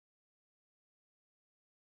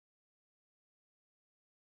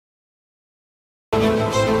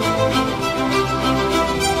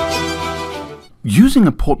Using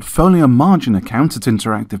a portfolio margin account at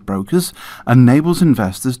Interactive Brokers enables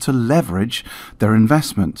investors to leverage their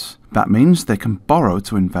investments. That means they can borrow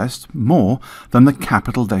to invest more than the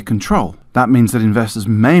capital they control. That means that investors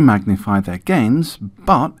may magnify their gains,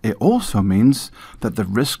 but it also means that the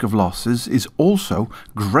risk of losses is also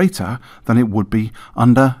greater than it would be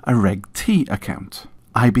under a Reg T account.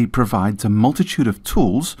 IB provides a multitude of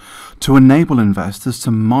tools to enable investors to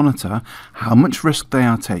monitor how much risk they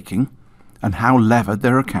are taking and how levered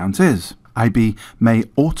their account is. IB may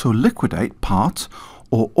auto-liquidate part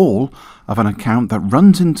or all of an account that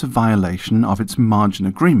runs into violation of its margin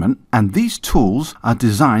agreement, and these tools are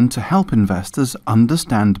designed to help investors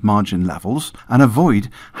understand margin levels and avoid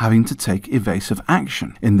having to take evasive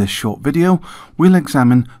action. In this short video, we'll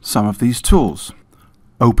examine some of these tools.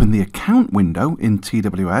 Open the account window in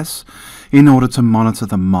TWS in order to monitor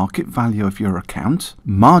the market value of your account,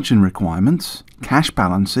 margin requirements, cash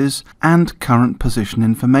balances, and current position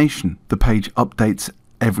information. The page updates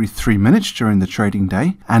every 3 minutes during the trading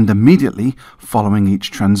day and immediately following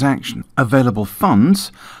each transaction. Available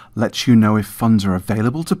funds lets you know if funds are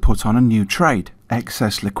available to put on a new trade.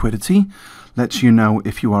 Excess liquidity lets you know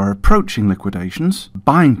if you are approaching liquidations.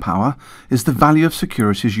 Buying power is the value of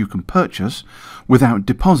securities you can purchase without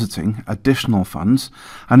depositing additional funds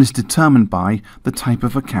and is determined by the type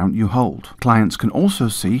of account you hold. Clients can also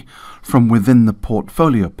see from within the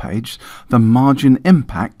portfolio page the margin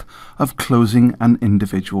impact of closing an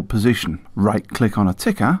individual position. Right-click on a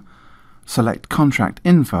ticker, select Contract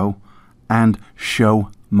Info, and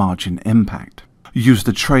Show Margin Impact. Use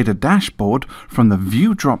the Trader dashboard from the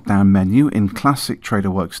View drop-down menu in Classic Trader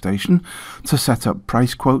Workstation to set up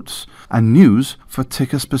price quotes and news for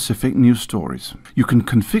ticker-specific news stories. You can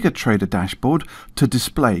configure Trader dashboard to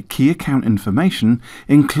display key account information,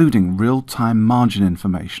 including real-time margin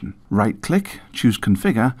information. Right-click, choose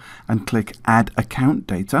Configure, and click Add Account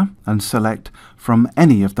Data and select from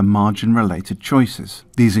any of the margin-related choices.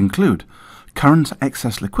 These include current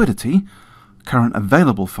excess liquidity, current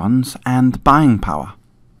available funds, and buying power.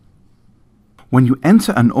 When you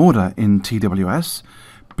enter an order in TWS,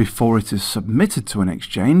 before it is submitted to an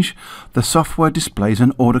exchange, the software displays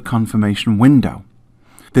an order confirmation window.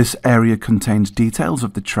 This area contains details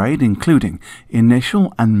of the trade, including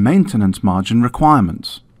initial and maintenance margin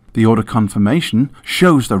requirements. The order confirmation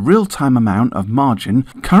shows the real-time amount of margin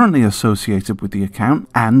currently associated with the account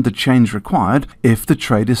and the change required if the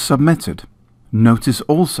trade is submitted. Notice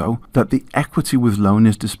also that the equity with loan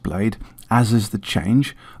is displayed, as is the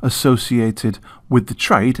change associated with the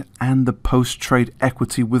trade and the post-trade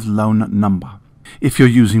equity with loan number. If you're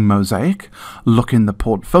using Mosaic, look in the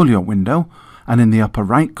portfolio window, and in the upper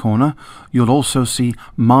right corner you'll also see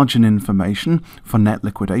margin information for net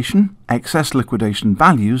liquidation, excess liquidation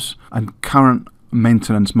values, and current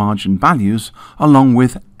maintenance margin values, along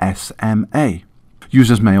with SMA.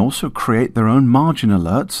 Users may also create their own margin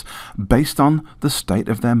alerts based on the state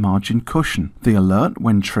of their margin cushion. The alert,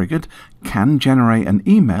 when triggered, can generate an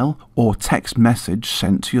email or text message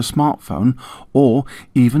sent to your smartphone, or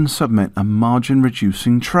even submit a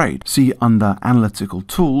margin-reducing trade. See under Analytical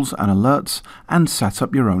Tools and Alerts and set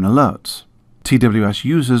up your own alerts. TWS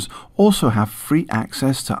users also have free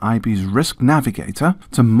access to IB's Risk Navigator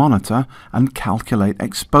to monitor and calculate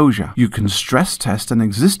exposure. You can stress test an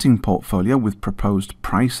existing portfolio with proposed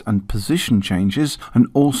price and position changes and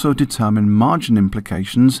also determine margin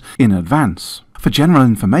implications in advance. For general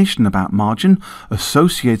information about margin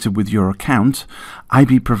associated with your account,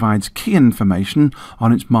 IB provides key information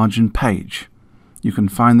on its margin page. You can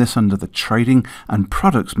find this under the Trading and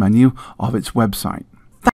Products menu of its website.